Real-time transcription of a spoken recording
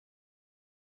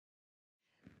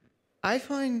I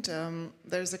find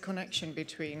there's a connection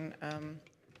between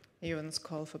Euan's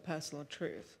call for personal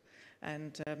truth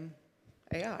and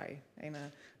AI.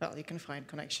 Well, you can find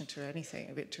connection to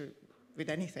anything, with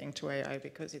anything to AI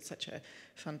because it's such a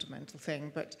fundamental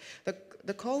thing. But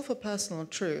the call for personal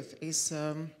truth is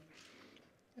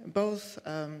both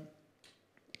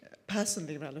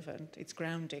personally relevant, it's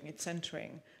grounding, it's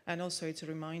centering, and also it's a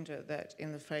reminder that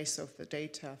in the face of the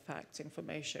data, facts,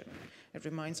 information, it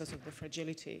reminds us of the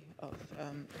fragility of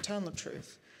eternal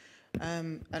truth.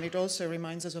 And it also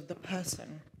reminds us of the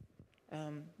person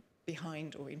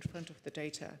behind or in front of the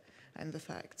data and the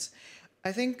facts.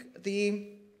 I think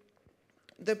the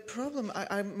problem,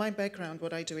 my background,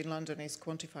 what I do in London is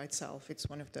quantified self. It's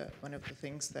one of the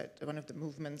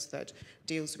movements that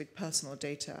deals with personal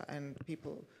data, and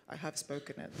people, I have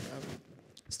spoken at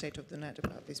State of the Net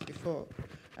about this before.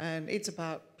 And it's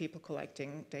about people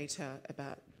collecting data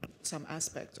about some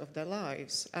aspects of their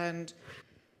lives. And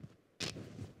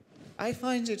I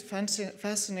find it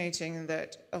fascinating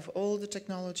that of all the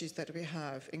technologies that we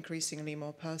have, increasingly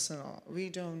more personal, we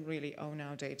don't really own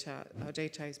our data. Our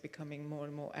data is becoming more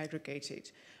and more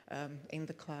aggregated in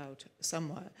the cloud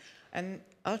somewhere. And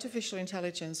artificial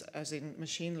intelligence, as in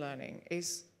machine learning,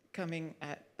 is coming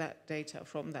at that data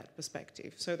from that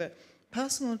perspective. So the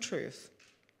personal truth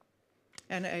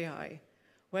and AI,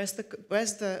 where's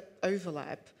the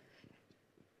overlap?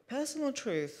 Personal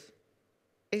truth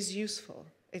is useful.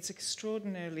 It's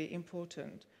extraordinarily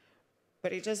important,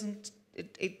 but it doesn't.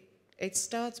 It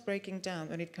starts breaking down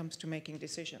when it comes to making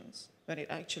decisions, when it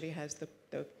actually has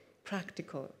the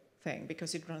practical thing,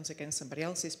 because it runs against somebody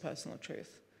else's personal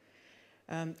truth.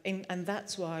 And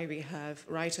that's why we have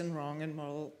right and wrong and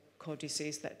moral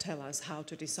codices that tell us how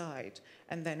to decide,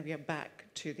 and then we are back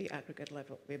to the aggregate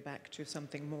level. We're back to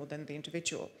something more than the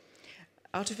individual.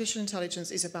 Artificial intelligence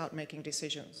is about making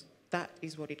decisions. That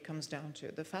is what it comes down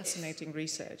to. The fascinating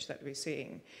research that we're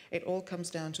seeing, it all comes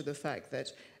down to the fact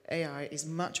that AI is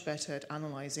much better at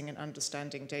analyzing and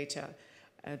understanding data,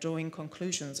 drawing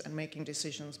conclusions and making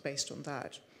decisions based on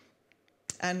that.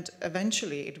 And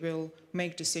eventually it will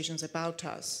make decisions about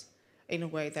us in a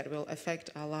way that will affect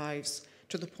our lives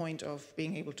to the point of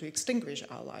being able to extinguish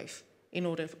our life in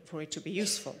order for it to be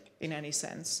useful in any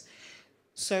sense.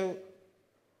 So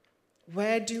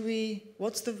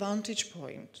what's the vantage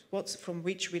point? What's from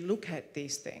which we look at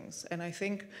these things? And I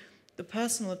think the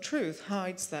personal truth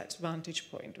hides that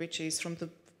vantage point, which is from the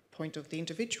point of the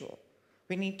individual.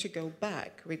 We need to go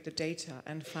back with the data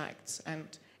and facts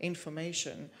and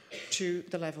information to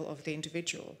the level of the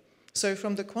individual. So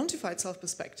from the quantified self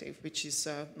perspective, which is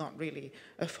not really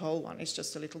a whole one, it's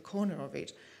just a little corner of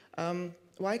it,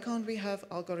 why can't we have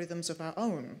algorithms of our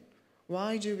own?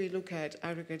 Why do we look at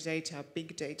aggregate data,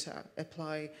 big data,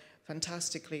 apply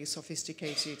fantastically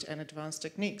sophisticated and advanced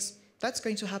techniques? That's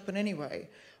going to happen anyway.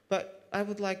 But I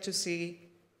would like to see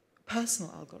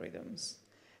personal algorithms,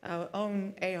 our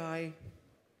own AI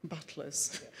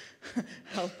butlers,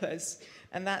 helpers.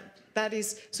 And that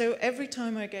is, so every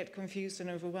time I get confused and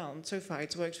overwhelmed, so far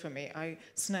it's worked for me, I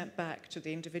snap back to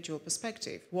the individual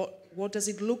perspective. What does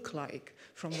it look like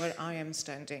from where I am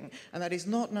standing? And that is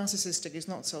not narcissistic, it's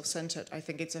not self-centered. I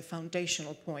think it's a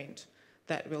foundational point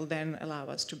that will then allow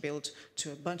us to build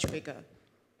to a much bigger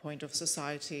point of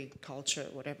society, culture,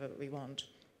 whatever we want.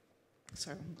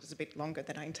 So it's a bit longer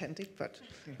than I intended, but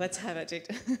let's have at it.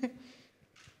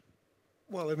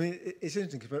 Well, I mean, it's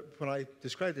interesting, because when I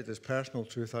described it as personal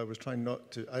truth, I was trying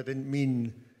not to, I didn't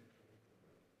mean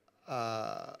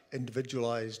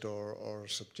individualized or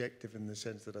subjective in the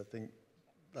sense that I think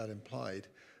that implied.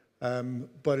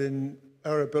 But in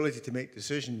our ability to make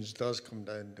decisions does come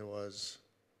down to us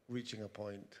reaching a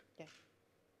point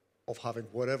of having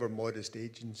whatever modest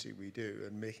agency we do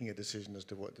and making a decision as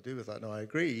to what to do with that. Now, I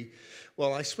agree.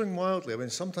 Well, I swing wildly. I mean,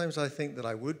 sometimes I think that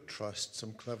I would trust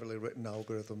some cleverly written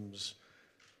algorithms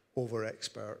over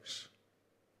experts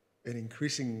in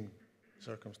increasing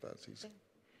circumstances.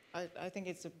 Yeah. I think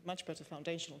it's a much better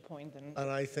foundational point than... And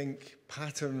I think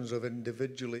patterns of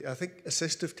individually... I think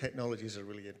assistive technologies are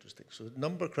really interesting. So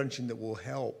number crunching that will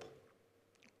help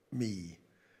me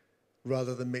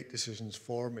rather than make decisions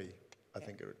for me, I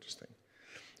think are interesting.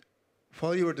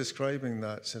 While you were describing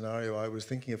that scenario, I was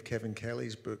thinking of Kevin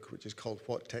Kelly's book, which is called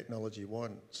What Technology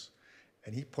Wants.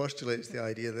 And he postulates the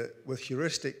idea that with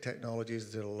heuristic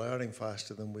technologies that are learning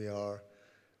faster than we are,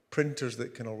 printers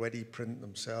that can already print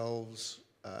themselves,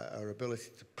 our ability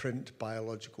to print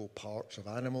biological parts of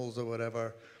animals or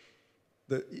whatever,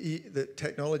 that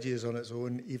technology is on its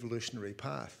own evolutionary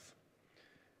path.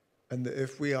 And that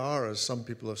if we are, as some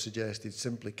people have suggested,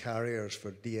 simply carriers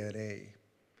for DNA,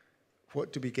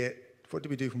 what do we get what do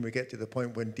we do when we get to the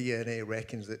point when DNA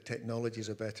reckons that technology is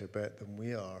a better bet than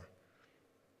we are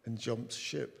and jumps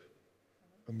ship,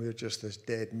 and we're just this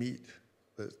dead meat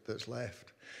that's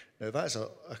left? Now, that's a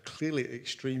clearly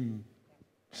extreme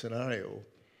scenario,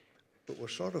 but we're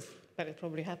sort of it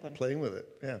probably happened. Playing with it,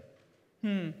 yeah.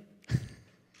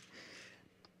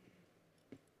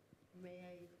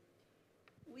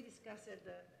 We discussed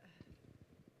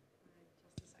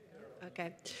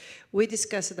okay. We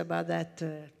discussed about that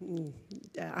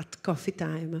at coffee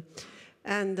time,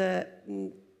 and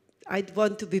I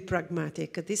want to be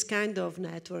pragmatic. This kind of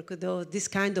network, though, this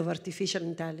kind of artificial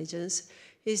intelligence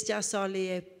is just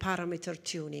only a parameter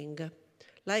tuning.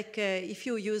 Like if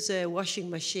you use a washing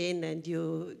machine and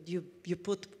you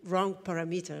put wrong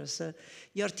parameters,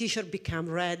 your t-shirt becomes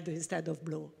red instead of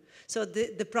blue. So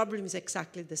the problem is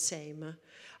exactly the same.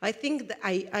 I think that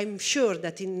I'm sure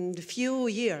that in a few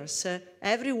years,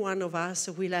 every one of us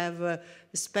will have a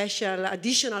special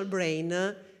additional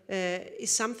brain.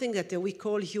 Is something that we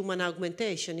call human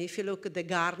augmentation. If you look at the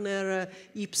Gartner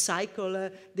HIP cycle,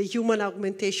 the human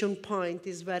augmentation point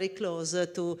is very close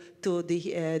to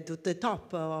the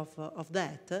top of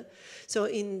that. So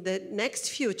in the next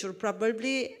future,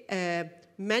 probably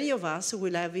many of us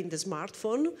will have in the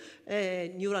smartphone a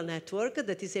neural network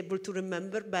that is able to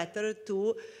remember better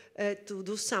to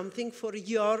do something for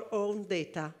your own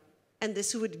data. And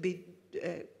this would be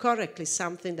correctly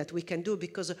something that we can do,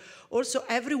 because also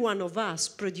every one of us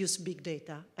produce big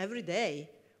data every day.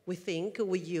 We think,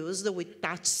 we use, we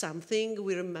touch something,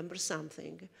 we remember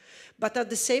something. But at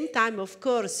the same time, of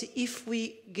course, if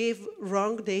we give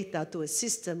wrong data to a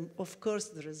system, of course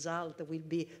the result will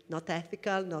be not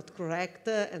ethical, not correct,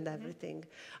 and everything.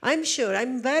 I'm sure,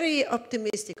 I'm very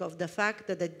optimistic of the fact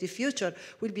that the future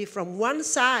will be from one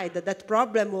side that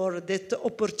problem or that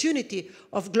opportunity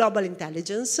of global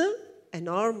intelligence,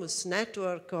 enormous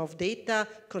network of data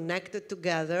connected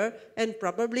together, and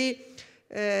probably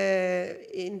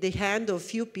in the hand of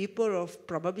few people, or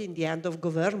probably in the hand of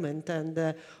government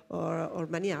and or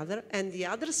many other, and the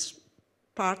other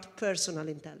part, personal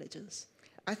intelligence.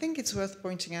 I think it's worth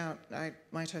pointing out, I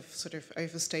might have sort of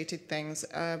overstated things.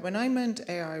 When I meant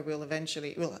AI will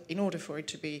eventually, well, in order for it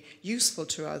to be useful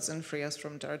to us and free us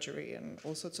from drudgery and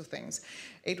all sorts of things,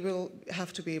 it will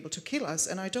have to be able to kill us.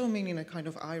 And I don't mean in a kind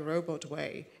of iRobot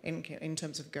way, in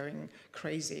terms of going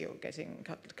crazy or getting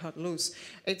cut loose.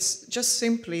 It's just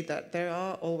simply that there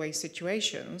are always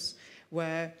situations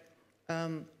where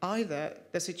either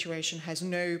the situation has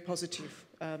no positive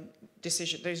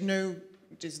decision, there's no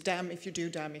just damn if you do,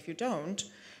 damn if you don't.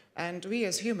 And we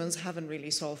as humans haven't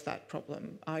really solved that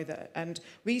problem either. And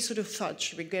we sort of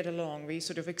fudge, we get along, we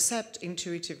sort of accept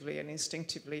intuitively and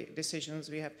instinctively decisions.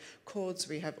 We have courts,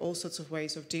 we have all sorts of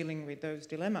ways of dealing with those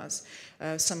dilemmas.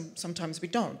 Sometimes we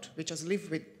don't. We just live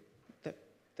with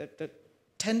the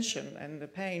tension and the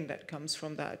pain that comes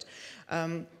from that.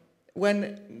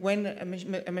 When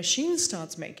a machine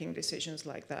starts making decisions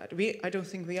like that, I don't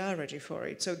think we are ready for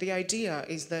it. So the idea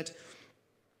is that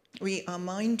we are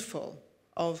mindful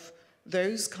of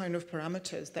those kind of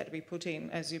parameters that we put in,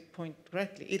 as you point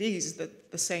correctly. It is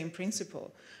the same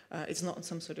principle. It's not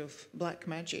some sort of black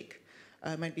magic.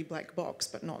 It might be black box,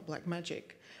 but not black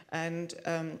magic. And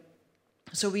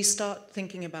so we start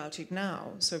thinking about it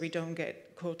now, so we don't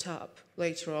get caught up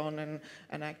later on and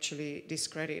actually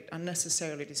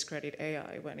unnecessarily discredit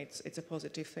AI when it's a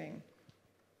positive thing.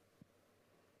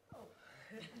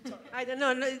 I don't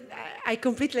know, I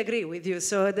completely agree with you,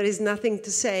 so there is nothing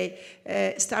to say.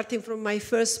 Starting from my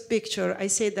first picture, I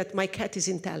say that my cat is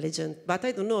intelligent, but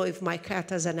I don't know if my cat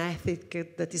has an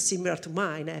ethic that is similar to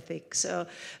mine ethic. So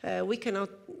we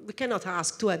cannot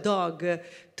ask to a dog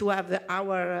to have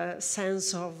our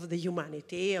sense of the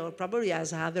humanity, or probably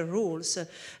has other rules.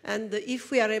 And if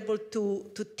we are able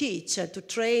to teach, to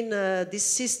train this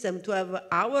system to have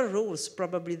our rules,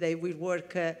 probably they will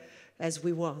work as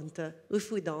we want.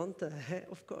 If we don't,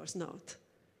 of course not.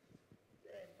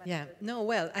 Yeah, no,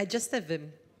 well, I just have,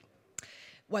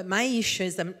 well, my issue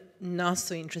is I'm not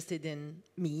so interested in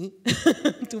me,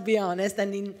 to be honest,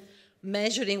 and in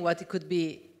measuring what it could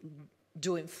be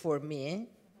doing for me.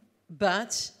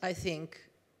 But I think,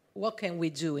 what can we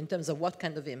do in terms of what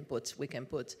kind of input we can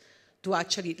put to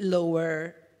actually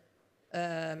lower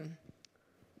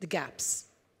the gaps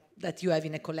that you have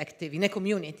in a collective, in a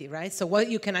community, right? So where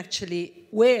you can actually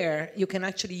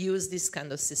use this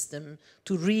kind of system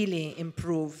to really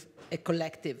improve a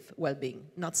collective well-being,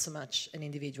 not so much an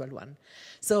individual one.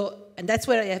 So, and that's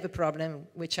where I have a problem,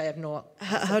 which I have no.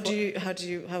 How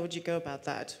would you go about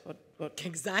that? What?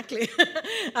 Exactly.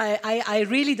 I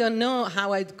really don't know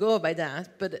how I'd go by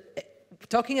that. But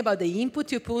talking about the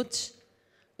input you put,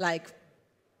 like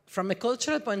from a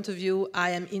cultural point of view, I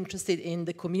am interested in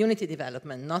the community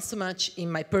development, not so much in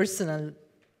my personal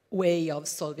way of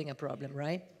solving a problem,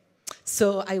 right?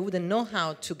 So I wouldn't know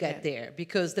how to get there,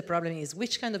 because the problem is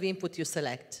which kind of input you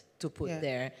select to put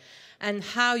there, and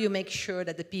how you make sure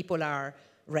that the people are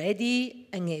ready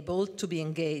and able to be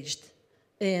engaged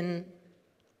in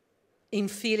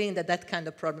feeling that that kind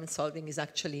of problem solving is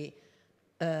actually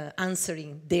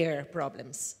answering their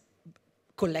problems,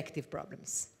 collective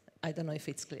problems. I don't know if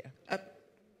it's clear.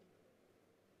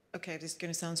 Okay, this is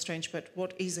going to sound strange, but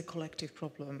what is a collective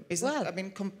problem? I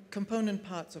mean, component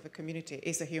parts of a community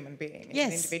is a human being, is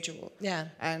an individual. Yeah.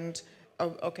 And,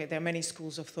 okay, there are many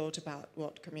schools of thought about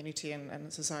what community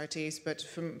and society is, but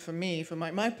for me,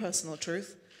 my personal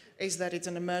truth, is that it's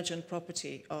an emergent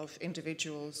property of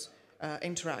individuals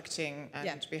interacting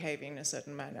and behaving in a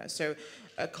certain manner. So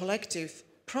a collective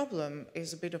problem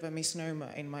is a bit of a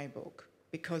misnomer in my book,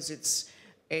 because it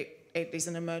is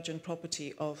an emergent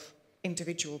property of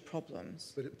individual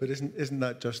problems. But isn't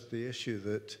that just the issue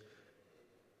that,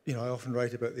 you know, I often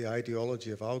write about the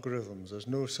ideology of algorithms. There's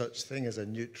no such thing as a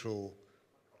neutral,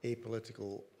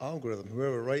 apolitical algorithm.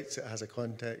 Whoever writes it has a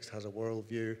context, has a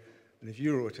worldview, and if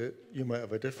you wrote it, you might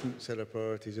have a different set of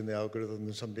priorities in the algorithm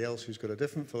than somebody else who's got a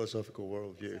different philosophical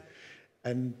worldview.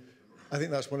 And I think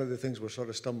that's one of the things we're sort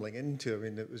of stumbling into. I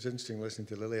mean, it was interesting listening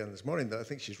to Lilian this morning, that I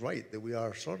think she's right, that we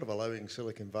are sort of allowing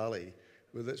Silicon Valley,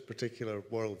 with its particular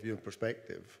worldview and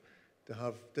perspective, to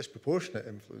have disproportionate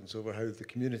influence over how the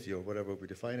community, or whatever we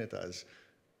define it as,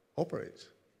 operates.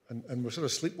 And we're sort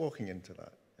of sleepwalking into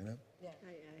that, you know? Yeah,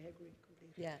 I agree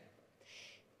completely. Yeah.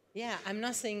 Yeah, I'm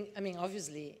not saying, I mean,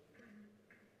 obviously,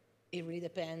 it really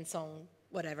depends on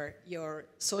whatever, your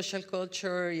social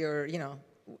culture, your, you know,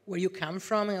 where you come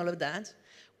from and all of that.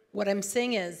 What I'm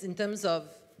saying is, in terms of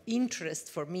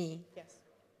interest for me,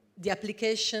 the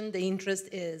application, the interest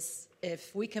is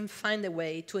if we can find a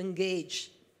way to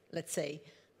engage, let's say,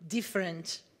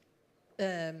 different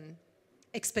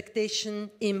expectation,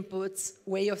 inputs,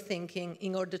 way of thinking,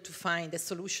 in order to find a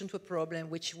solution to a problem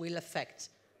which will affect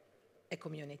a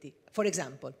community. For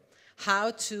example,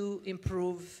 how to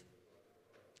improve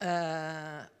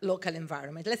local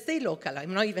environment. Let's say local.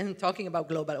 I'm not even talking about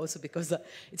global also, because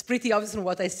it's pretty obvious in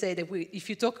what I say that if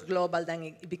you talk global, then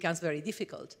it becomes very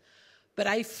difficult. But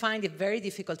I find it very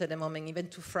difficult at the moment even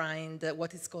to find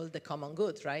what is called the common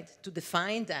good, right? To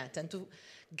define that and to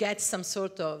get some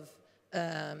sort of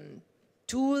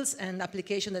tools and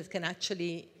application that can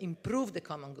actually improve the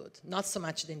common good, not so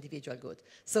much the individual good.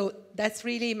 So that's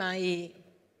really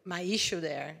my issue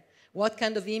there. What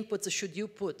kind of inputs should you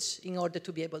put in order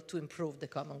to be able to improve the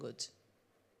common good?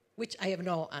 Which I have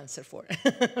no answer for,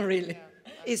 really.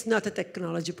 Yeah. It's not a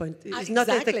technology point. It's not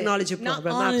a technology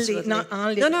problem. Not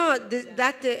only. No.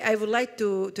 I would like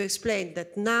to explain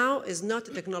that now is not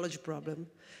a technology problem.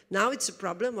 Now it's a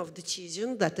problem of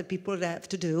decision that the people have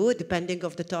to do, depending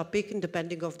of the topic, and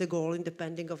depending of the goal, and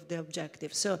depending of the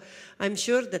objective. So I'm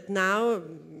sure that now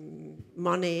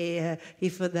money,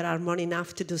 if there are money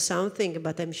enough to do something,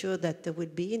 but I'm sure that there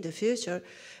will be in the future.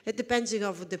 It depends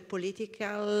on the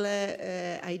political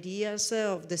ideas,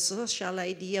 of the social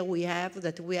idea we have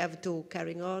that we have to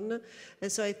carry on. And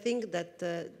so I think that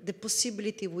the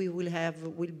possibility we will have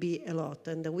will be a lot,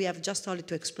 and we have just only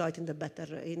to exploit in a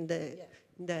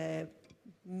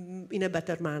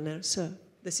better manner. So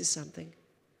this is something.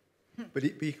 But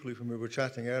equally, when we were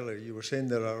chatting earlier, you were saying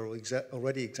there are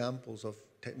already examples of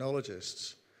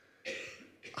technologists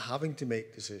having to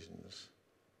make decisions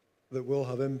that will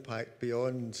have impact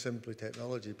beyond simply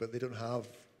technology, but they don't have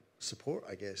support,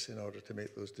 I guess, in order to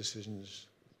make those decisions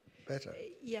better.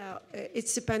 Yeah,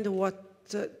 it depends on what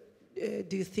do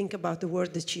you think about the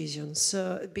word decisions.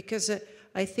 Because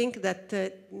I think that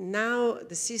now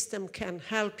the system can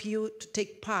help you to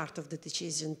take part of the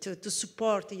decision, to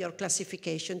support your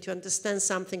classification, to understand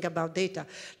something about data.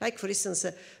 Like, for instance,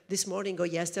 this morning or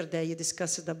yesterday you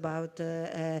discussed about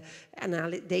data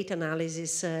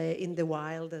analysis in the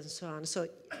wild and so on. So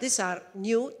these are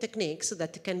new techniques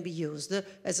that can be used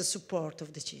as a support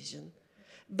of decision.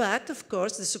 But, of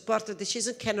course, the support of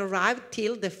decision can arrive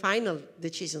till the final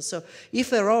decision. So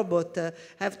if a robot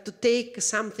have to take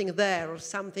something there or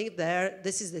something there,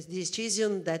 this is the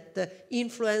decision that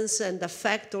influence and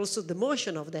affect also the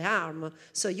motion of the arm.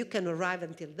 So you can arrive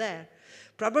until there.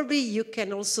 Probably you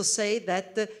can also say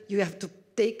that you have to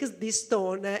take this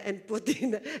stone and put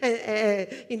in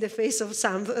the face of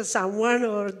someone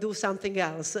or do something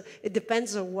else. It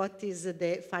depends on what is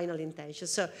the final intention.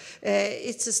 So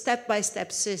it's a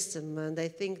step-by-step system, and I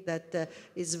think that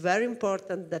it's very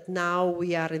important that now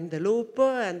we are in the loop,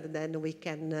 and then we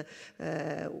can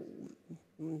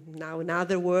now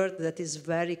another word that is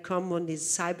very common is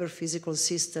cyber-physical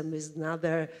system, is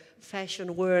another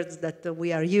fashion words that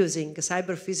we are using.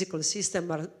 Cyber-physical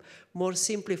system are more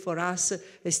simply for us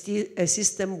a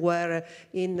system where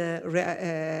in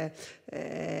the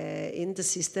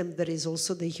system there is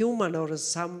also the human or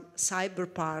some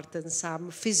cyber part and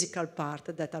some physical part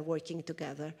that are working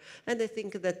together. And I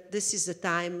think that this is the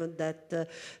time that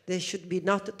there should be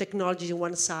not technology on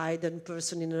one side and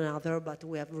person in another, but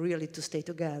we have really to stay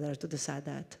together to decide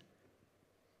that.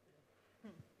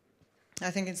 I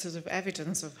think it's sort of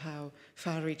evidence of how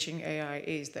far-reaching AI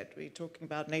is that we're talking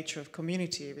about nature of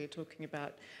community, we're talking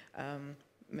about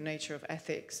the nature of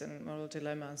ethics and moral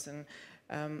dilemmas. And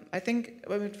I think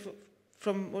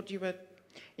from what you were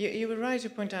right to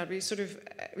point out, we're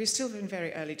still in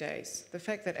very early days. The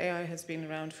fact that AI has been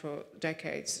around for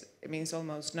decades, it means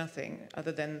almost nothing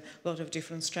other than a lot of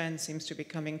different strands seems to be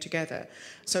coming together.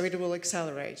 So it will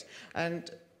accelerate. And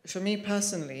for me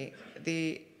personally,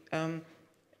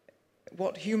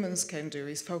 what humans can do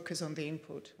is focus on the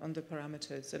input, on the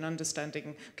parameters and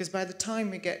understanding, because by the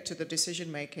time we get to the decision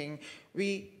making,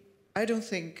 I don't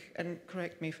think, and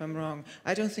correct me if I'm wrong,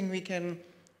 I don't think we can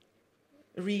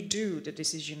redo the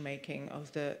decision making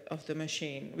of the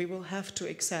machine. We will have to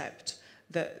accept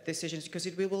the decisions because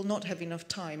we will not have enough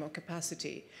time or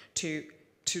capacity to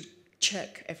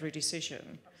check every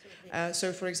decision.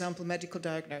 So for example, medical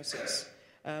diagnosis,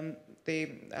 the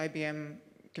IBM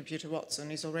computer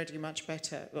Watson is already much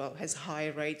better, well, has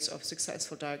higher rates of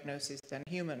successful diagnosis than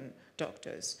human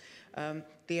doctors.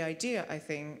 The idea, I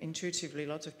think, intuitively,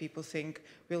 lots of people think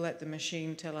we'll let the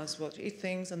machine tell us what it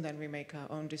thinks and then we make our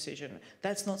own decision.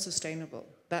 That's not sustainable.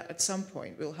 That at some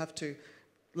point we'll have to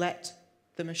let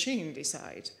the machine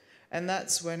decide. And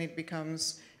that's when it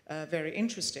becomes very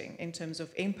interesting in terms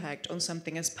of impact on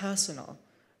something as personal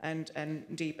and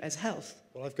deep as health.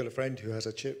 Well, I've got a friend who has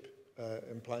a chip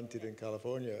implanted in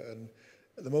California, and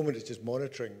at the moment it's just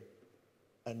monitoring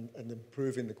and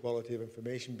improving the quality of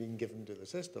information being given to the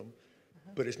system,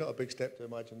 but it's not a big step to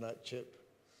imagine that chip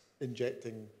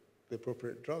injecting the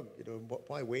appropriate drug. You know,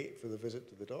 why wait for the visit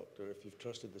to the doctor if you've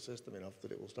trusted the system enough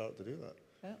that it will start to do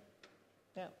that?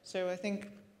 Yeah. So I think,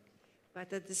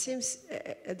 but at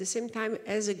the same time,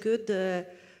 as a good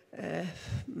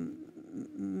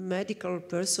medical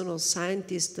person or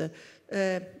scientist,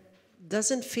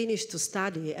 doesn't finish to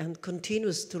study and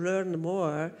continues to learn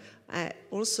more,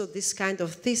 also this kind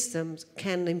of systems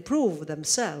can improve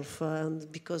themselves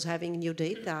because having new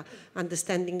data,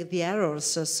 understanding the errors.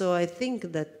 So I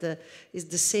think that is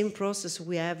the same process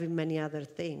we have in many other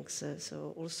things.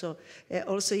 So also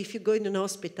if you go in an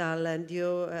hospital and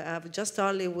you have just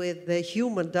only with the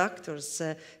human doctors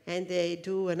and they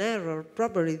do an error,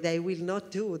 probably they will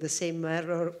not do the same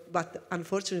error, but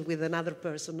unfortunately with another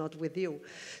person, not with you.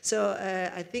 So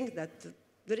I think that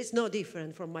there is no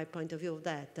difference from my point of view of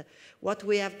that. What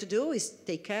we have to do is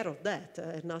take care of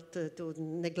that, not to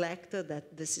neglect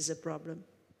that this is a problem.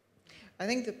 I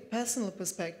think the personal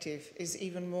perspective is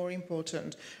even more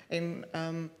important in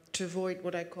to avoid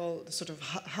what I call the sort of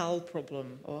HAL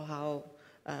problem or HAL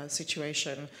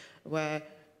situation, where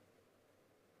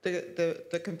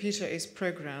the computer is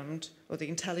programmed, or the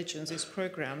intelligence is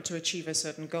programmed to achieve a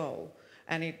certain goal,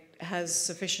 and it has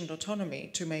sufficient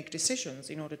autonomy to make decisions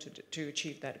in order to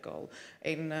achieve that goal.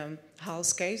 In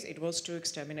HAL's case, it was to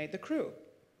exterminate the crew.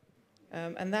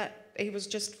 And that he was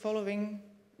just following,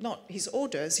 not his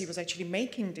orders, he was actually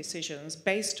making decisions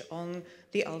based on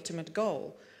the ultimate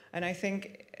goal. And I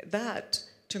think that,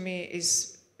 to me,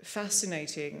 is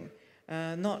fascinating,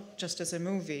 not just as a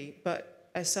movie, but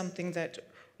as something that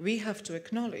we have to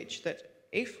acknowledge, that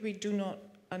if we do not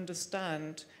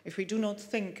understand, if we do not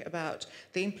think about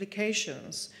the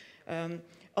implications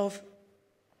of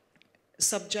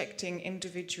subjecting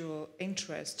individual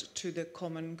interest to the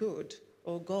common good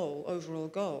or goal, overall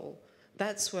goal,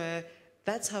 that's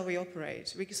how we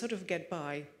operate. We sort of get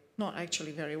by, not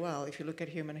actually very well if you look at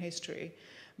human history,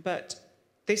 but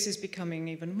this is becoming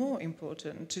even more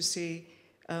important to see,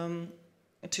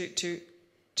 to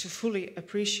fully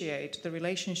appreciate the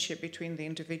relationship between the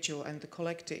individual and the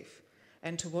collective,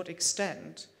 and to what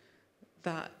extent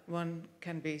that one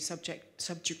can be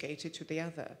subjugated to the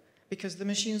other. Because the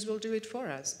machines will do it for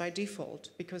us by default,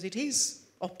 because it is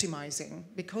optimizing,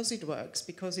 because it works,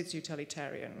 because it's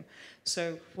utilitarian.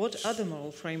 So what other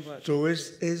moral framework? So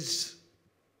it's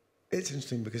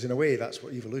interesting, because in a way that's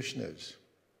what evolution is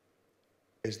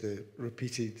the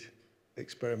repeated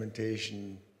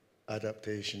experimentation,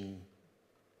 adaptation,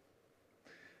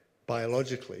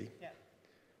 biologically. Yeah.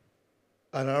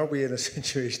 And are we in a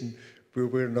situation where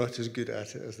we're not as good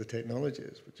at it as the technology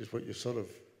is, which is what you're sort of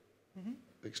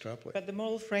extrapolate. But the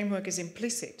moral framework is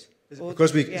implicit. Is it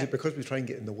because we try and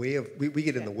get in the way of, we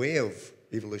get in the way of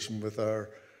evolution with our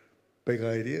big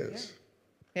ideas?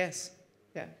 Yeah. Yes,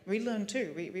 yeah. We learn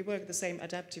too. We work the same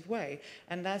adaptive way,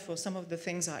 and therefore some of the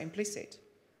things are implicit.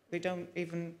 We don't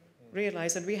even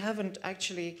realize, and we haven't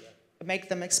actually make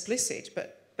them explicit,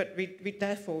 but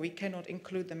therefore we cannot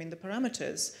include them in the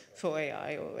parameters for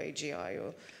AI or AGI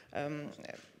or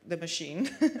the machine.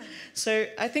 So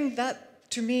I think that,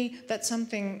 to me, that's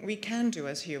something we can do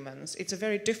as humans. It's a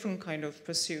very different kind of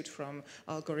pursuit from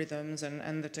algorithms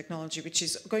and the technology, which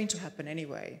is going to happen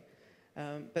anyway.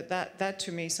 But that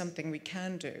to me, is something we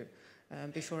can do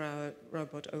before our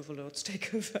robot overlords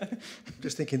take over. I'm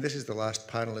just thinking, this is the last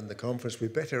panel in the conference. We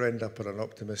better end up on an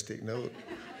optimistic note.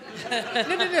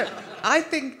 No. I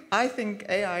think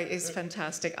AI is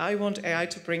fantastic. I want AI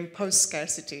to bring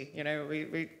post-scarcity. You know,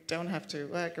 we don't have to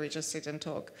work, we just sit and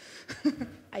talk.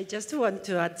 I just want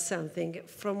to add something.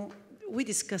 We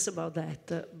discuss about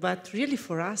that, but really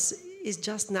for us, it's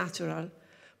just natural.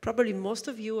 Probably most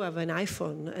of you have an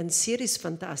iPhone, and Siri is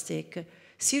fantastic.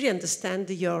 Siri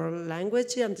understands your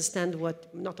language, understand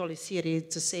what, not only Siri,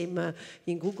 it's the same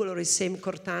in Google or the same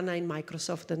Cortana in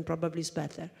Microsoft, and probably is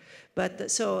better.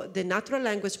 But so the natural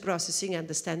language processing,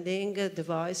 understanding the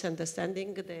voice,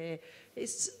 understanding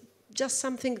it's just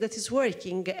something that is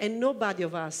working, and nobody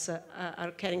of us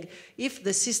are caring. If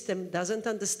the system doesn't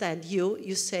understand you,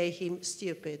 you say him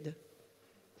stupid.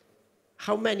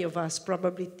 How many of us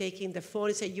probably taking the phone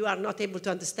and say, you are not able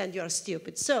to understand, you are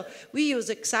stupid. So we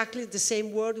use exactly the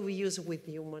same word we use with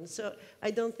humans. So I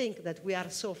don't think that we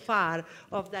are so far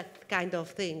of that kind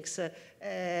of things.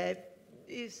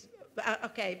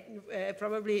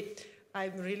 Probably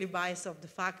I'm really biased of the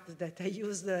fact that I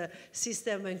use the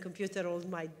system and computer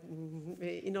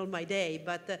in all my day,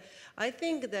 but I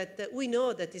think that we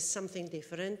know that it's something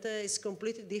different. It's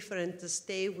completely different to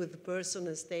stay with the person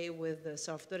and stay with the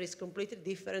software. It's completely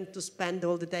different to spend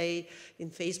all the day in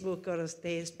Facebook or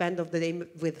spend all the day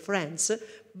with friends.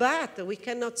 But we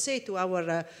cannot say to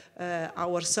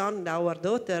our son, our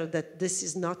daughter, that this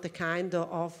is not a kind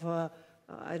of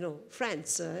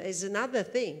friends. It's another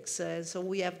thing. So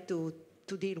we have to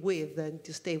deal with and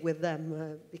to stay with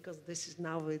them because this is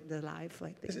now the life, I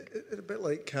think. Is it a bit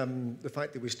like the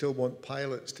fact that we still want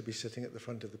pilots to be sitting at the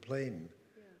front of the plane,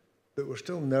 but we're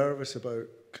still nervous about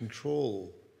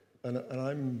control, and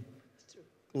I'm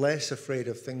less afraid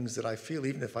of things that I feel,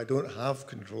 even if I don't have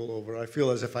control over, I feel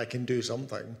as if I can do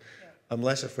something. Yeah. I'm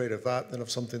less afraid of that than of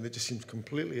something that just seems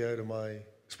completely out of my...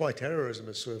 It's why terrorism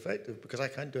is so effective, because I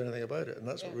can't do anything about it, and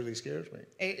that's what really scares me.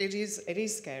 It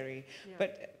is scary,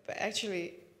 but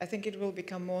actually, I think it will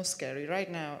become more scary.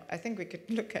 Right now, I think we could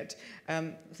look at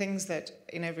things that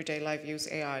in everyday life use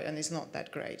AI, and it's not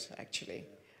that great, actually.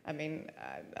 I mean,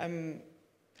 I'm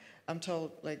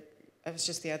told, like, I was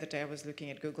just the other day, I was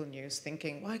looking at Google News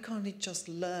thinking, why can't it just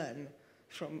learn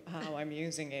from how I'm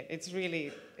using it? It's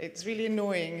really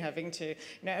annoying having to,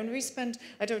 and we spend,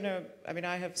 I don't know, I mean,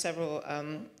 I have several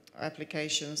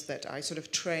applications that I sort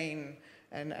of train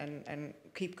and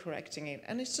keep correcting it,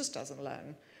 and it just doesn't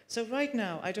learn. So right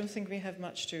now, I don't think we have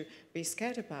much to be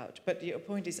scared about, but your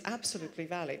point is absolutely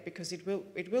valid, because it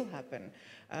will happen.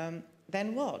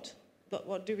 Then what? But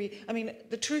what do we, I mean,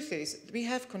 the truth is, we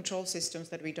have control systems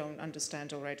that we don't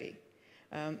understand already.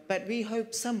 But we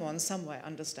hope someone somewhere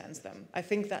understands them. I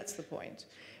think that's the point.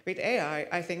 With AI,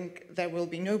 I think there will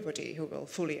be nobody who will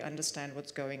fully understand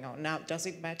what's going on. Now, does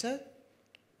it matter?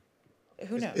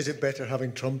 Who knows? Is it better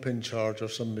having Trump in charge or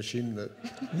some machine that...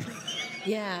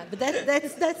 Yeah, but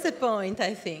that's the point,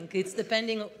 I think. It's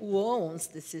depending on who owns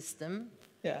the system,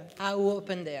 how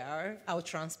open they are, how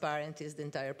transparent is the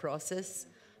entire process,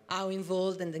 how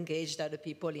involved and engaged are the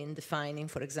people in defining,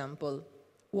 for example,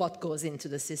 what goes into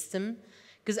the system.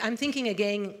 Because I'm thinking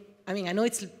again, I mean, I know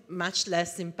it's much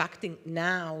less impacting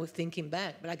now thinking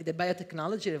back, but like the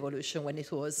biotechnology revolution, when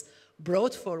it was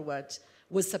brought forward,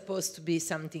 was supposed to be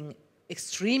something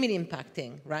extremely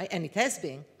impacting, right? And it has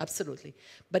been, absolutely.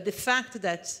 But the fact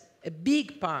that a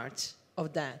big part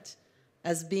of that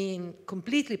has been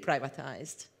completely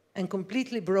privatized and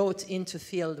completely brought into a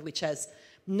field which has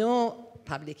no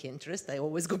public interest, I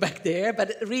always go back there,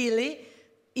 but really,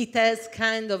 it has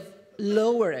kind of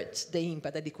lowered the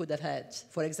impact that it could have had,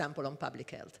 for example, on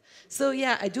public health. So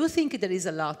yeah, I do think there is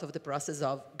a lot of the process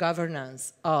of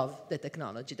governance of the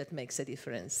technology that makes a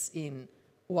difference in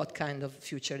what kind of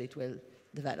future it will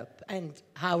develop and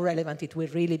how relevant it will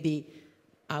really be,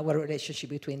 our relationship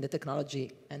between the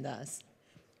technology and us.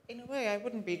 In a way, I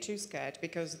wouldn't be too scared,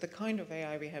 because the kind of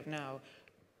AI we have now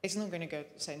is not going to go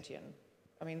sentient.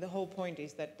 I mean, the whole point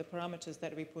is that the parameters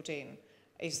that we put in,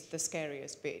 is the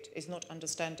scariest bit, is not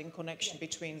understanding connection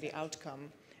between the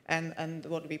outcome and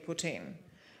what we put in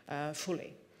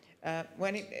fully.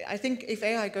 I think if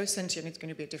AI goes sentient, it's going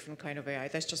to be a different kind of AI.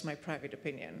 That's just my private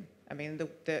opinion. I mean,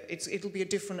 it'll be a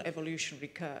different evolutionary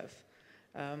curve.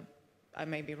 I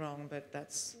may be wrong, but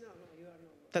that's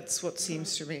what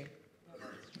seems to me.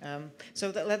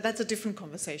 So that's a different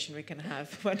conversation we can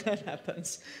have when that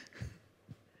happens.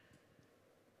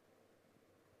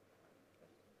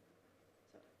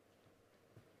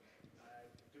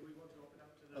 Do we want to open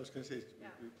up to the... I was going to say, we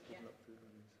open up to the...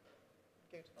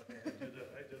 Good. Okay,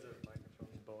 I do the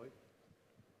microphone boy.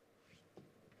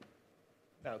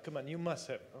 Now, come on, you must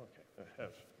have... Okay, I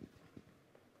have.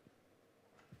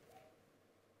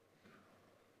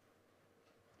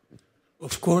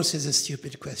 Of course, it's a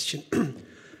stupid question.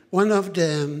 One of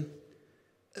the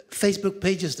Facebook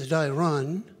pages that I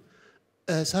run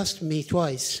has asked me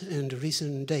twice in the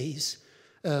recent days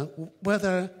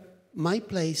whether my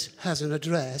place has an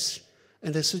address,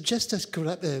 and the suggested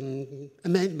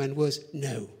amendment was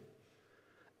no.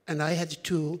 And I had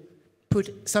to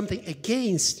put something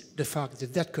against the fact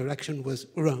that that correction was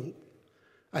wrong.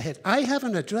 I have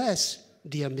an address,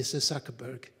 dear Mr.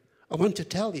 Zuckerberg. I want to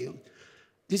tell you.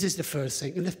 This is the first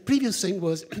thing. And the previous thing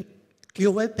was,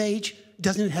 your web page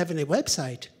doesn't have any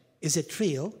website. Is it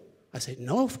real? I said,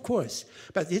 no, of course.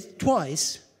 But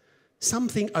twice,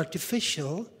 something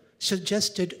artificial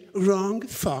suggested wrong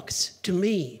facts to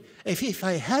me. If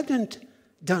I hadn't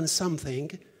done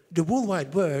something, the World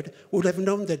Wide Web would have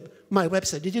known that my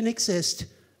website didn't exist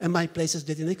and my places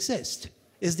didn't exist.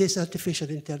 Is this artificial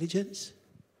intelligence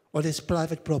or is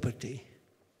private property?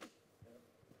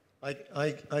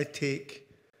 I take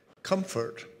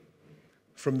comfort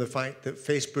from the fact that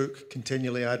Facebook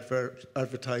continually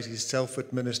advertises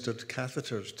self-administered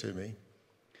catheters to me,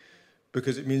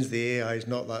 because it means the AI is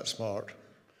not that smart.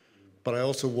 But I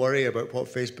also worry about what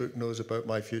Facebook knows about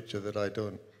my future that I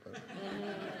don't.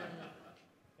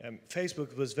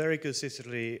 Facebook was very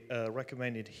consistently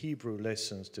recommended Hebrew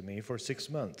lessons to me for 6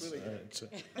 months.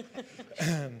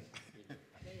 Really?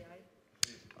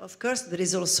 Of course, there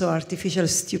is also artificial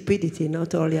stupidity,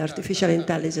 not only artificial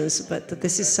intelligence, but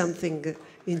this is something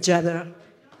in general.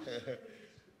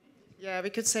 Yeah,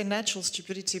 we could say natural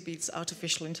stupidity beats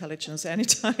artificial intelligence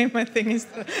anytime, I think. Is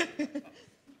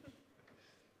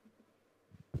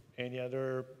Any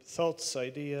other thoughts,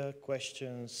 idea,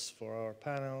 questions for our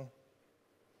panel?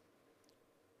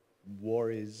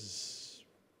 Worries?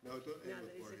 No, don't there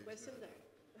is a question there.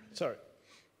 Sorry.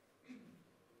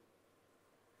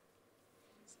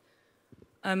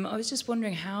 I was just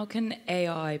wondering, how can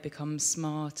AI become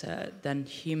smarter than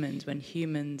humans when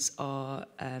humans are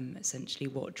essentially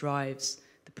what drives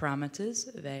the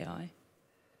parameters of AI?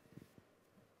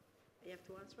 You have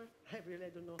to answer? I really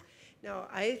don't know. No,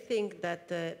 I think that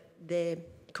the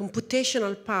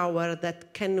computational power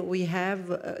that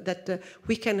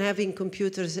we can have in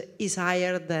computers is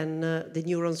higher than the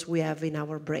neurons we have in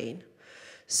our brain.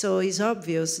 So it's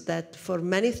obvious that for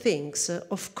many things,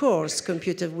 of course,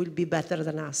 computers will be better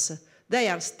than us. They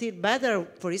are still better,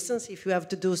 for instance, if you have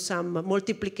to do some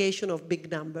multiplication of big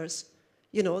numbers.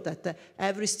 You know, that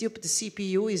every stupid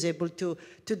CPU is able to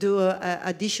do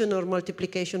addition or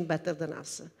multiplication better than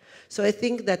us. So I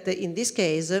think that in this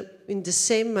case, in the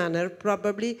same manner,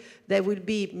 probably there will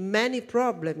be many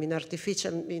problems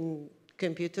in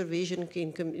computer vision,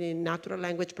 in natural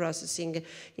language processing,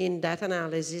 in data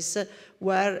analysis,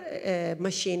 where a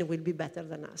machine will be better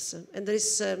than us. And there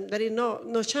is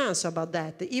no chance about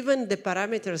that. Even the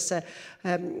parameters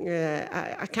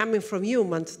are coming from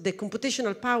humans. The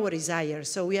computational power is higher,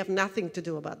 so we have nothing to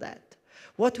do about that.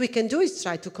 What we can do is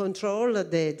try to control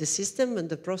the system and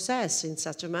the process in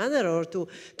such a manner, or to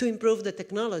improve the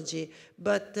technology.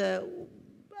 But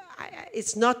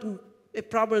it's not a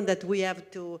problem that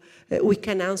we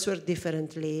can answer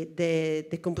differently.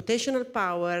 The computational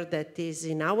power that is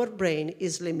in our brain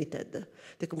is limited.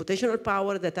 The computational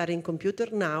power that are in computer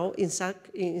now, in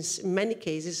many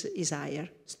cases, is higher.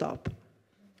 Stop.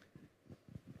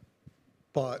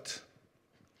 But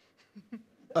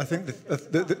I think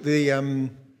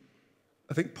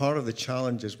I think part of the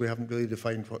challenge is we haven't really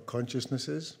defined what consciousness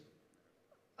is,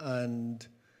 and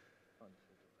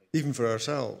even for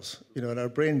ourselves, you know, and our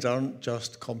brains aren't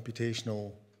just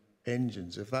computational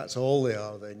engines. If that's all they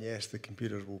are, then yes, the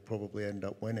computers will probably end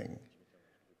up winning.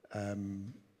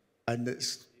 And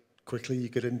it's quickly you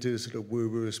get into sort of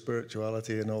woo-woo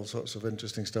spirituality and all sorts of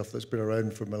interesting stuff that's been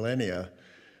around for millennia.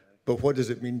 But what does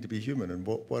it mean to be human, and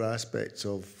what aspects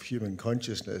of human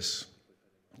consciousness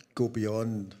go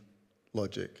beyond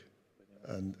logic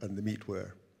and the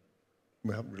meatware?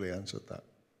 We haven't really answered that.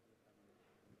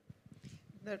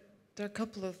 There are a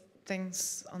couple of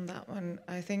things on that one.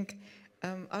 I think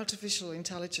artificial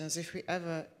intelligence, if we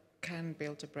ever can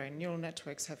build a brain, neural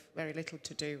networks have very little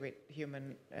to do with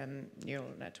human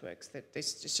neural networks.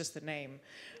 It's just the name.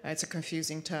 It's a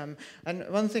confusing term. And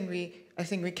one thing I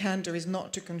think we can do is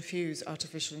not to confuse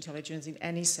artificial intelligence in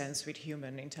any sense with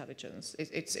human intelligence.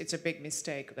 It's a big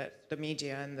mistake that the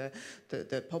media and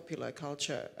the popular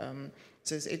culture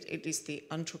says it is the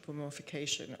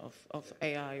anthropomorphication of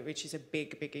AI, which is a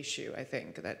big issue, I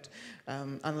think, that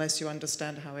unless you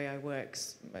understand how AI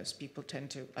works, most people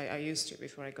tend to, I used to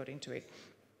before I got into it.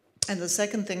 And the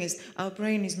second thing is our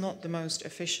brain is not the most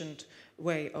efficient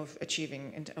way of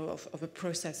achieving, of a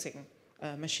processing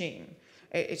machine.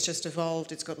 It's just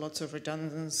evolved, it's got lots of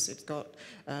redundancy, it's got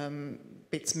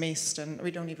bits missed, and we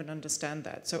don't even understand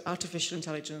that. So artificial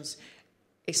intelligence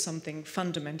is something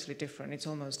fundamentally different.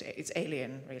 It's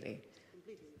alien, really.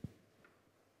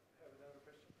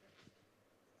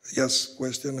 Yes,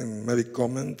 question and maybe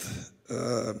comment.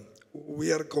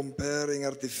 We are comparing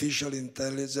artificial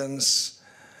intelligence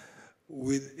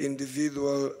with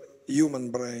individual human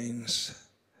brains.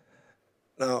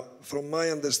 Now, from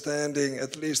my understanding,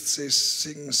 at least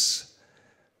since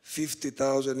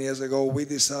 50,000 years ago, we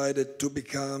decided to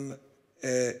become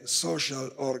a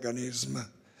social organism.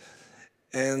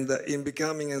 And in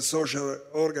becoming a social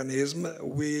organism,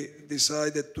 we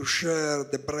decided to share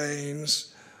the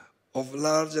brains of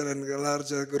larger and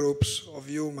larger groups of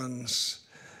humans.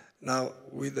 Now,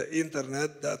 with the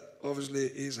internet, that obviously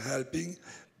is helping,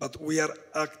 but we are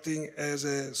acting as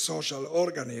a social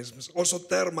organisms. Also,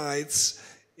 termites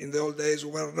in the old days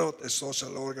were not a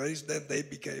social organism, then they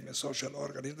became a social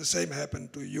organism. The same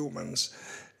happened to humans.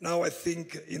 Now, I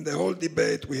think in the whole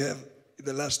debate we have in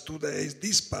the last 2 days,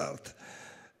 this part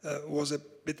was a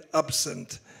bit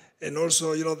absent. And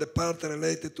also, the part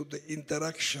related to the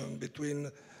interaction between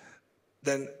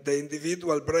then the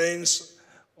individual brains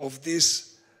of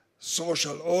these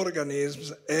social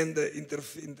organisms and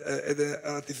the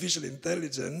artificial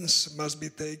intelligence must be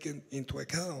taken into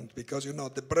account, because,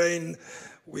 the brain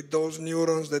with those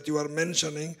neurons that you are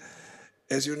mentioning,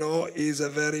 as you know, is a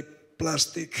very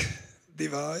plastic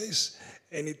device,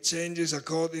 and it changes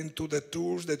according to the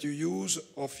tools that you use.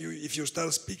 If you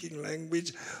start speaking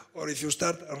language, or if you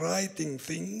start writing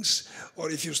things,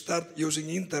 or if you start using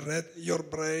internet, your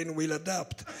brain will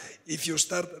adapt. If you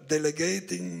start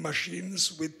delegating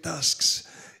machines with tasks,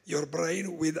 your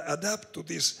brain will adapt to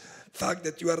this fact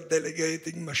that you are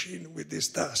delegating machine with these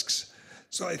tasks.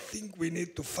 So I think we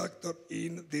need to factor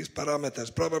in these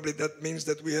parameters. Probably that means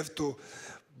that we have to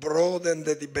broaden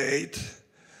the debate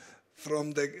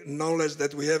from the knowledge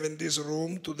that we have in this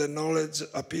room to the knowledge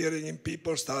appearing in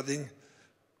people studying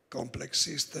complex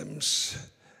systems,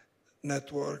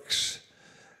 networks,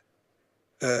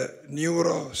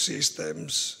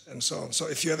 neurosystems, and so on. So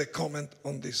if you have a comment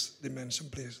on this dimension,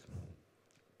 please.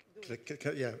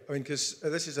 Yeah, I mean, because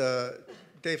this is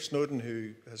Dave Snowden,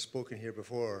 who has spoken here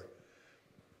before,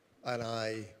 and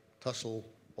I tussle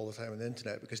all the time on the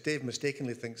internet, because Dave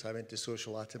mistakenly thinks I'm into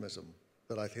social atomism,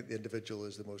 that I think the individual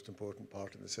is the most important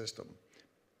part in the system.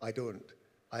 I don't.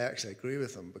 I actually agree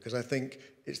with him, because I think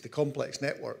it's the complex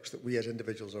networks that we as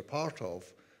individuals are part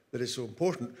of that is so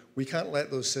important. We can't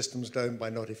let those systems down by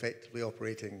not effectively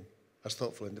operating as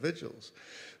thoughtful individuals.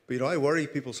 But I worry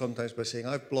people sometimes by saying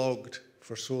I've blogged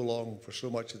for so long, for so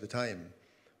much of the time,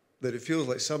 that it feels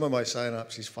like some of my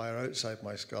synapses fire outside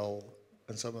my skull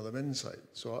and some of them inside.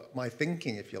 So my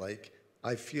thinking, if you like,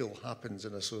 I feel happens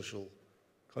in a social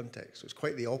context. So it's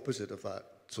quite the opposite of that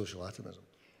social atomism.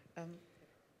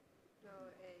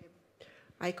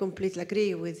 I completely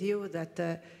agree with you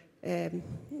that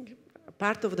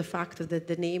part of the fact that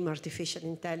the name artificial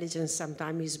intelligence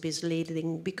sometimes is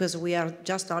misleading, because we are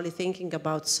just only thinking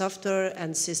about software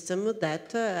and systems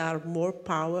that have more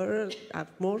power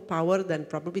than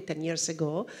probably 10 years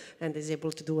ago, and is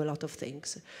able to do a lot of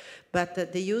things.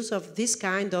 But the use of this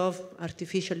kind of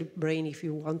artificial brain, if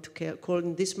you want to call it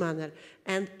in this manner,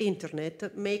 and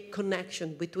internet make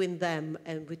connection between them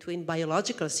and between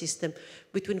biological system,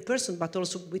 between person, but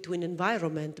also between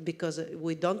environment, because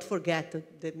we don't forget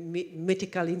the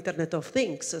mythical Internet of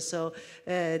Things. So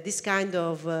this kind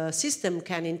of system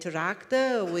can interact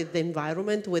with the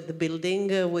environment, with the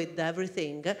building, with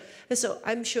everything. And so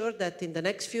I'm sure that in the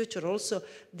next future also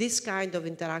this kind of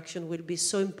interaction will be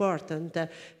so important.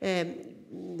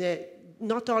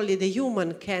 not only the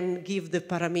human can give the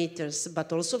parameters,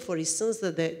 but also, for instance,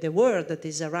 the world that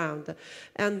is around.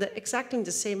 And exactly in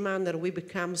the same manner, we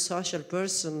become social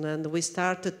person, and we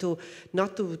start to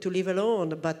not to live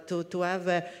alone, but to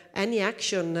have any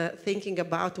action thinking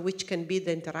about which can be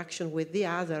the interaction with the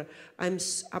other. I'm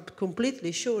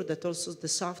completely sure that also the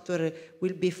software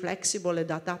will be flexible and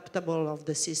adaptable of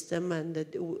the system, and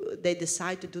they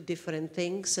decide to do different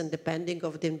things, and depending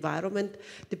of the environment,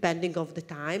 depending of the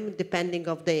time, depending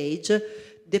of the age,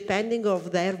 depending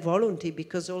of their volunteer,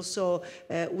 because also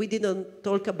we didn't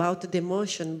talk about the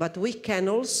emotion, but we can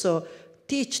also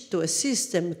teach to a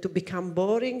system to become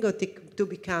boring or to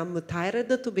become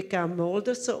tired, to become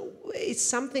older. So it's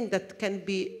something that can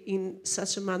be in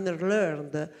such a manner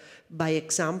learned by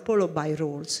example or by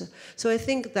rules. So I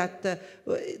think that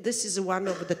this is one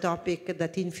of the topics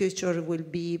that in future will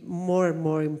be more and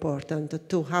more important,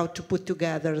 to how to put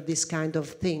together this kind of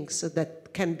things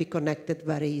that can be connected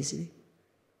very easily.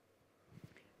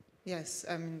 Yes,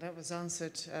 that was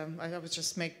answered. I would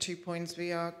just make 2 points.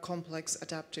 We are complex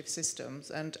adaptive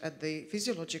systems, and at the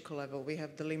physiological level, we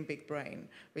have the limbic brain,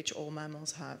 which all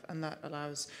mammals have, and that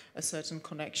allows a certain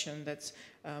connection that's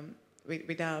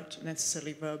without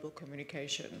necessarily verbal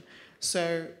communication.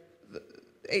 So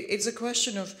it's a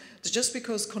question of, just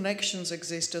because connections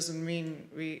exist doesn't mean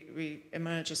we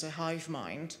emerge as a hive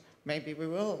mind. Maybe we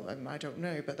will, I don't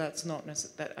know, but that's not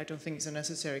that I don't think is a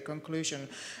necessary conclusion.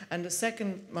 And the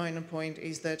second minor point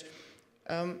is that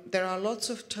there are lots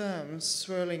of terms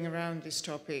swirling around this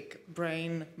topic: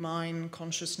 brain, mind,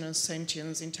 consciousness,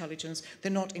 sentience, intelligence.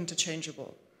 They're not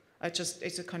interchangeable.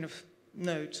 It's a kind of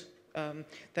note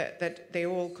that they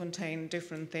all contain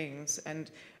different things,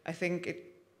 and I think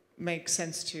it makes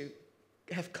sense to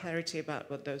have clarity about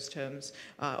what those terms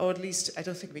are, or at least, I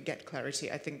don't think we get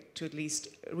clarity, I think to at least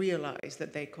realize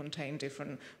that they contain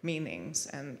different meanings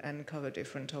and cover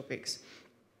different topics.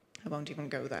 I won't even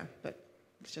go there, but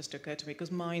it's just occurred to me, because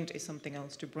mind is something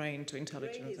else to brain, to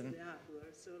intelligence. Brain is the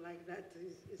hardware, so like that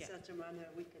is in such a manner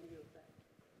we can use that.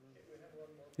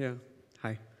 Yeah,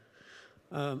 hi.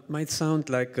 Might sound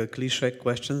like a cliche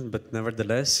question, but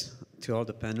nevertheless, to all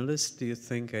the panelists, do you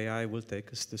think AI will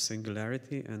take us to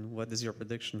singularity, and what is your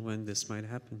prediction when this might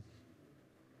happen?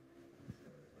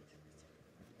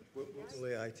 Will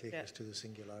AI take us to the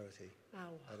singularity?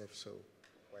 And if so,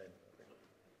 when?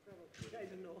 I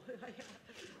don't know.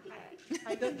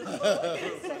 I don't know. I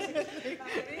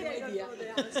don't know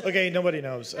the answer. Okay, nobody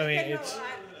knows. I mean, it's...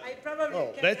 I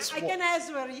probably can. I can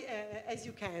answer as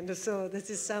you can. So this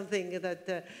is something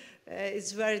that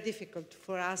is very difficult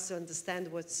for us to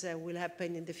understand what will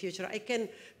happen in the future. I can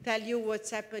tell you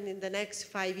what's happened in the next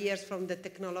 5 years from the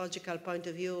technological point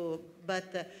of view,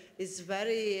 but it's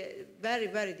very, very,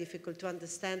 very difficult to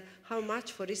understand how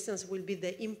much, for instance, will be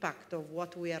the impact of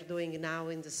what we are doing now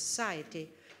in the society,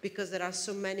 because there are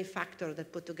so many factors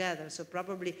that put together. So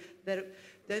probably there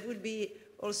will be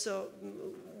also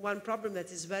one problem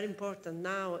that is very important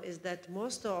now is that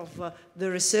most of the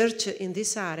research in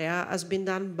this area has been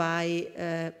done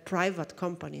by private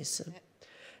companies.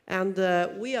 And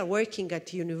we are working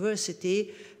at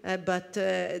university, but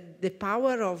the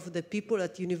power of the people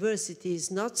at university is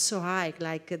not so high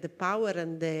like the power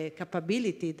and the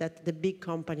capability that the big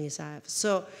companies have.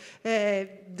 So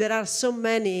there are so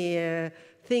many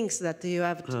things that you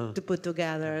have to put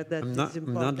together that is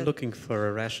important. I'm not looking for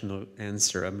a rational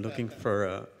answer. I'm looking for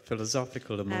a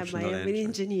philosophical, emotional answer. I'm an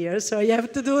engineer, so you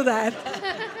have to do that.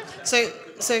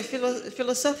 So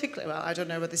philosophically, well, I don't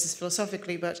know what this is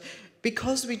philosophically, but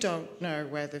because we don't know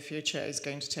where the future is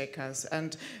going to take us,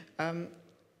 and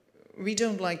we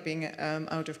don't like being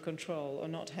out of control or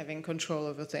not having control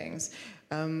over things,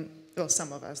 well,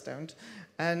 some of us don't,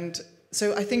 and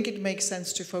so I think it makes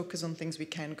sense to focus on things we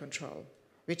can control,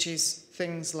 which is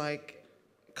things like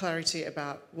clarity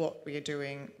about what we are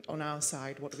doing on our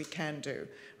side, what we can do,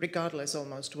 regardless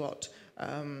almost what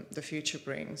the future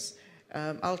brings.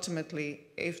 Ultimately,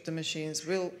 if the machines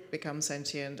will become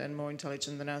sentient and more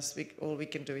intelligent than us, all we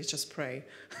can do is just pray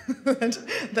that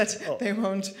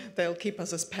they'll keep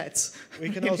us as pets. We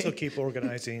can also keep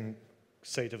organizing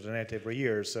State of the Net every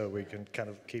year, so we can kind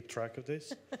of keep track of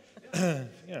this.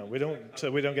 We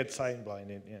don't get sign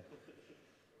blinded. Yeah.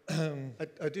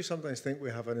 I do sometimes think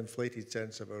we have an inflated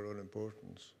sense of our own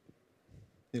importance.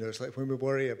 It's like when we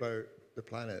worry about the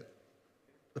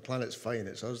planet's fine,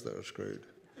 it's us that are screwed.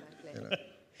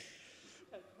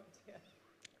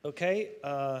 Okay,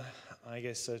 I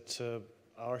guess that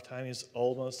our time is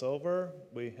almost over.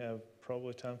 We have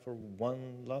probably time for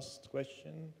one last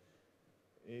question,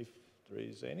 if there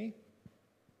is any.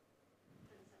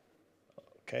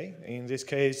 Okay, in this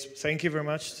case, thank you very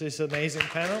much to this amazing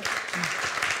panel.